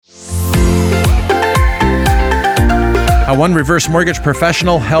How one reverse mortgage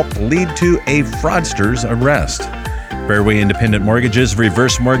professional helped lead to a fraudster's arrest. Fairway Independent Mortgage's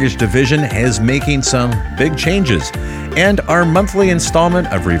reverse mortgage division is making some big changes. And our monthly installment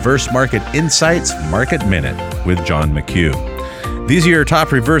of Reverse Market Insights Market Minute with John McHugh. These are your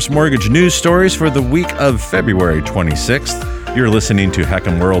top reverse mortgage news stories for the week of February 26th. You're listening to Heck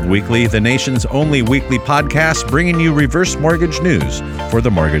 'em World Weekly, the nation's only weekly podcast bringing you reverse mortgage news for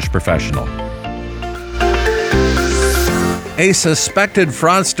the mortgage professional. A suspected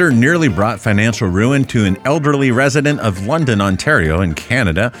fraudster nearly brought financial ruin to an elderly resident of London, Ontario in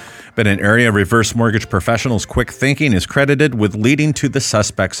Canada, but an area reverse mortgage professional's quick thinking is credited with leading to the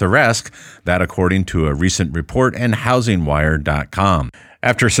suspect's arrest, that according to a recent report and HousingWire.com.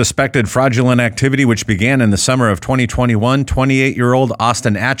 After suspected fraudulent activity which began in the summer of 2021, 28-year-old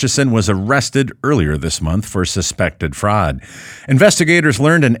Austin Atchison was arrested earlier this month for suspected fraud. Investigators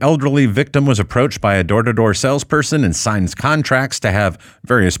learned an elderly victim was approached by a door-to-door salesperson and signed contracts to have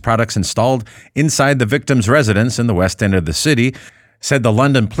various products installed inside the victim's residence in the west end of the city, said the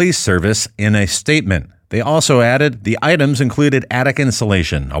London Police Service in a statement. They also added the items included attic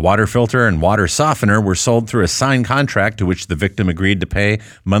insulation, a water filter, and water softener were sold through a signed contract to which the victim agreed to pay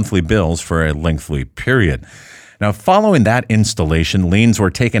monthly bills for a lengthy period. Now, following that installation, liens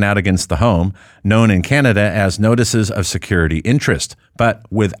were taken out against the home, known in Canada as notices of security interest, but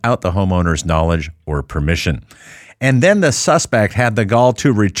without the homeowner's knowledge or permission. And then the suspect had the gall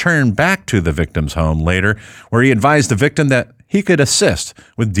to return back to the victim's home later, where he advised the victim that he could assist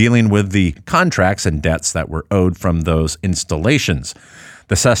with dealing with the contracts and debts that were owed from those installations.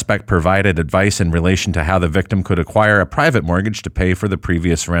 The suspect provided advice in relation to how the victim could acquire a private mortgage to pay for the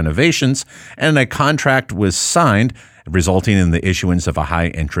previous renovations, and a contract was signed, resulting in the issuance of a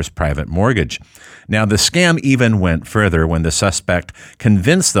high-interest private mortgage. Now, the scam even went further when the suspect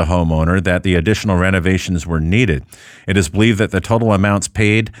convinced the homeowner that the additional renovations were needed. It is believed that the total amounts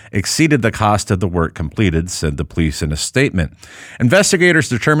paid exceeded the cost of the work completed, said the police in a statement. Investigators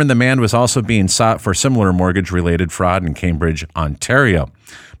determined the man was also being sought for similar mortgage-related fraud in Cambridge, Ontario.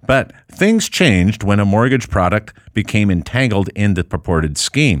 But things changed when a mortgage product became entangled in the purported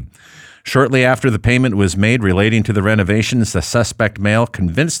scheme. Shortly after the payment was made relating to the renovations, the suspect male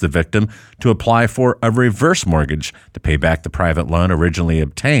convinced the victim to apply for a reverse mortgage to pay back the private loan originally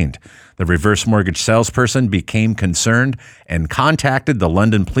obtained. The reverse mortgage salesperson became concerned and contacted the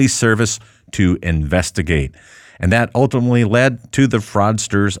London Police Service to investigate. And that ultimately led to the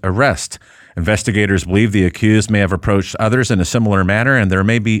fraudster's arrest. Investigators believe the accused may have approached others in a similar manner, and there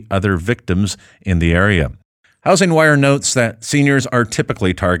may be other victims in the area. HousingWire notes that seniors are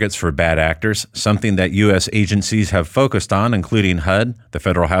typically targets for bad actors, something that U.S. agencies have focused on, including HUD, the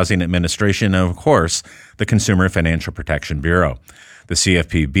Federal Housing Administration, and, of course, the Consumer Financial Protection Bureau. The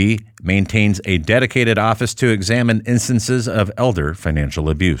CFPB maintains a dedicated office to examine instances of elder financial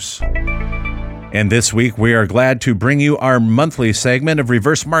abuse. And this week, we are glad to bring you our monthly segment of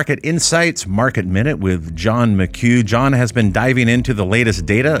Reverse Market Insights Market Minute with John McHugh. John has been diving into the latest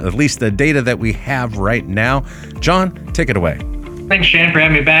data, at least the data that we have right now. John, take it away. Thanks, Shan, for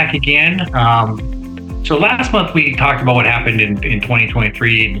having me back again. So last month, we talked about what happened in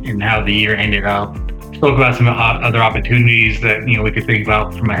 2023 and how the year ended up. Spoke about some other opportunities that we could think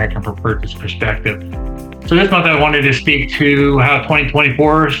about from a heck for purchase perspective. So this month I wanted to speak to how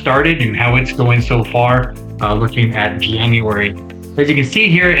 2024 started and how it's going so far, looking at January. As you can see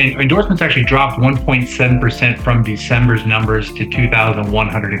here, endorsements actually dropped 1.7% from December's numbers to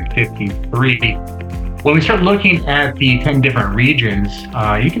 2,153. When we start looking at the 10 different regions,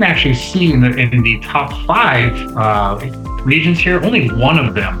 you can actually see in the top 5 regions here, only one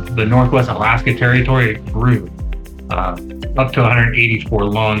of them, the Northwest Alaska Territory, grew. Up to 184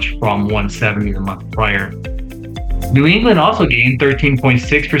 loans from 170 the month prior. New England also gained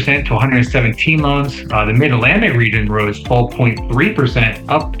 13.6% to 117 loans. The Mid-Atlantic region rose 12.3%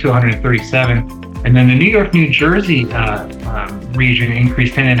 up to 137. And then the New York, New Jersey region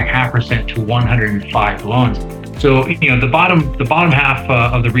increased 10.5% to 105 loans. So, the bottom half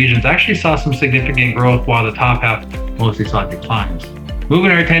of the regions actually saw some significant growth, while the top half mostly saw declines.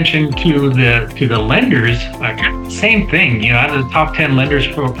 Moving our attention to the lenders, same thing. Out of the top 10 lenders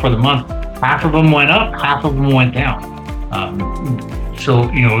for the month, half of them went up, half of them went down. So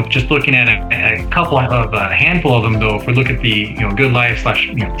just looking at a handful of them, though, if we look at the Good Life /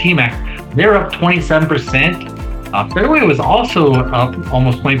 TMAC, they're up 27%. Fairway was also up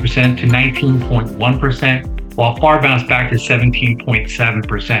almost 20% to 19.1%, while FAR bounced back to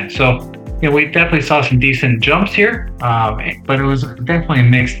 17.7%. So. We definitely saw some decent jumps here, but it was definitely a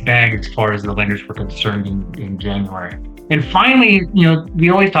mixed bag as far as the lenders were concerned in January. And finally, we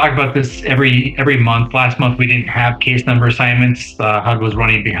always talk about this every month. Last month, we didn't have case number assignments. HUD was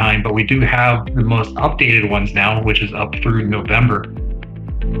running behind, but we do have the most updated ones now, which is up through November.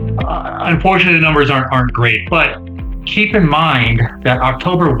 Unfortunately, the numbers aren't great, but keep in mind that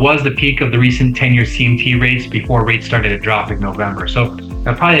October was the peak of the recent 10-year CMT rates before rates started to drop in November. So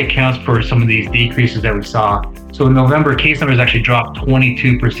that probably accounts for some of these decreases that we saw. So in November, case numbers actually dropped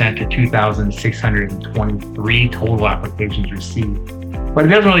 22% to 2,623 total applications received. But it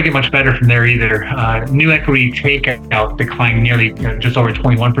doesn't really get much better from there either. New equity takeout declined nearly just over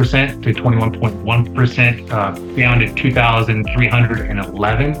 21% to 21.1%, down to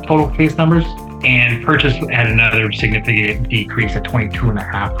 2,311 total case numbers. And purchase had another significant decrease at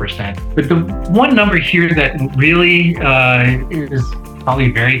 22.5%. But the one number here that really is probably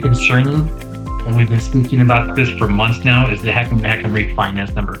very concerning, and we've been speaking about this for months now, is the HECM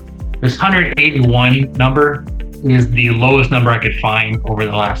refinance number. This 181 number is the lowest number I could find over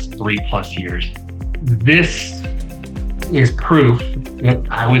the last 3+ years. This is proof that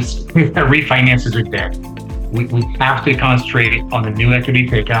that refinances are dead. We have to concentrate on the new equity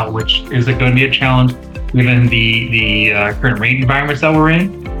takeout, which is going to be a challenge given the current rate environments that we're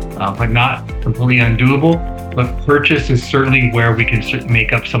in, but not completely undoable. But purchase is certainly where we can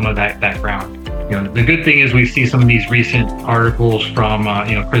make up some of that ground. The good thing is we see some of these recent articles from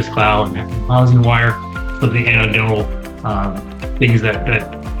Chris Clow and Housing Wire, some of the anecdotal things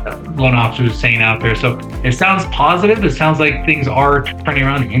that loan officers are saying out there. So it sounds positive. It sounds like things are turning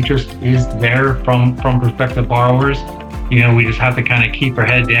around. The interest is there from prospective borrowers. We just have to kind of keep our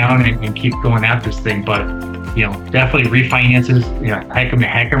head down and keep going at this thing. But definitely refinances, HECM to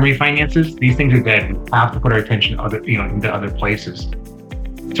HECM refinances. These things are dead. We have to put our attention into other places.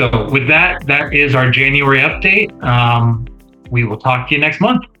 So with that is our January update. We will talk to you next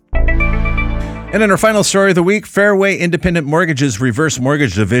month. And in our final story of the week, Fairway Independent Mortgage's reverse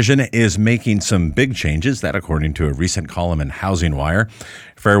mortgage division is making some big changes, that according to a recent column in Housing Wire.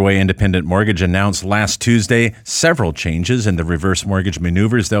 Fairway Independent Mortgage announced last Tuesday several changes in the reverse mortgage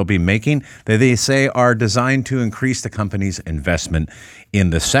maneuvers they'll be making that they say are designed to increase the company's investment in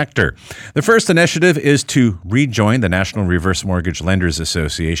the sector. The first initiative is to rejoin the National Reverse Mortgage Lenders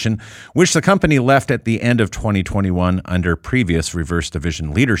Association, which the company left at the end of 2021 under previous reverse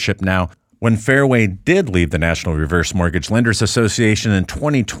division leadership. Now, when Fairway did leave the National Reverse Mortgage Lenders Association in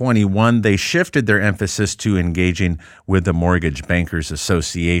 2021, they shifted their emphasis to engaging with the Mortgage Bankers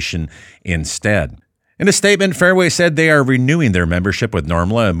Association instead. In a statement, Fairway said they are renewing their membership with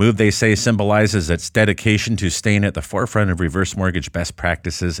NRMLA, a move they say symbolizes its dedication to staying at the forefront of reverse mortgage best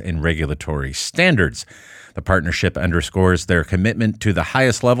practices and regulatory standards. The partnership underscores their commitment to the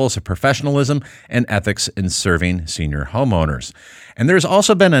highest levels of professionalism and ethics in serving senior homeowners. And there's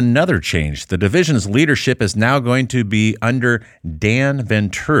also been another change. The division's leadership is now going to be under Dan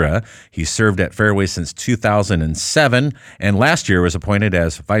Ventura. He served at Fairway since 2007 and last year was appointed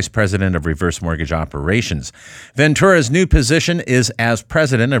as Vice President of Reverse Mortgage Operations. Ventura's new position is as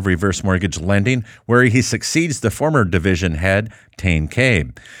President of Reverse Mortgage Lending, where he succeeds the former division head, Tane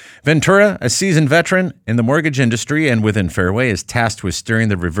Cabe. Ventura, a seasoned veteran in the mortgage industry and within Fairway, is tasked with steering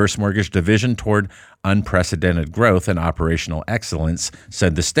the reverse mortgage division toward unprecedented growth and operational excellence,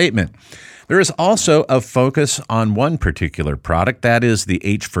 said the statement. There is also a focus on one particular product, that is the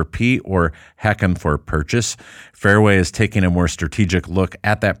H4P or HECM for purchase. Fairway is taking a more strategic look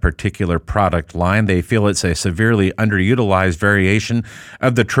at that particular product line. They feel it's a severely underutilized variation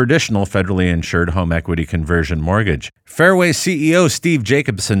of the traditional federally insured home equity conversion mortgage. Fairway CEO Steve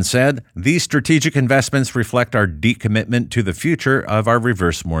Jacobson said, "These strategic investments reflect our deep commitment to the future of our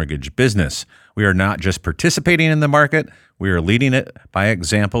reverse mortgage business. We are not just participating in the market, we are leading it by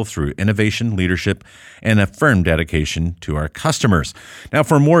example through innovation, leadership, and a firm dedication to our customers." Now,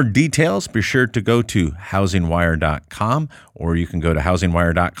 for more details, be sure to go to housingwire.com, or you can go to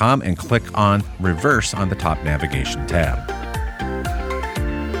housingwire.com and click on Reverse on the top navigation tab.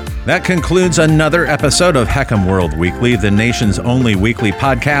 That concludes another episode of HECM World Weekly, the nation's only weekly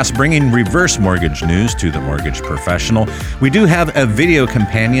podcast bringing reverse mortgage news to the mortgage professional. We do have a video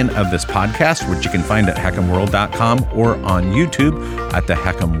companion of this podcast, which you can find at HECMWorld.com or on YouTube at the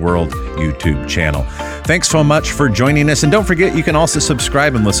HECM World YouTube channel. Thanks so much for joining us. And don't forget, you can also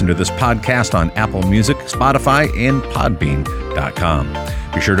subscribe and listen to this podcast on Apple Music, Spotify, and Podbean.com.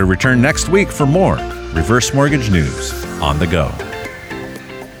 Be sure to return next week for more reverse mortgage news on the go.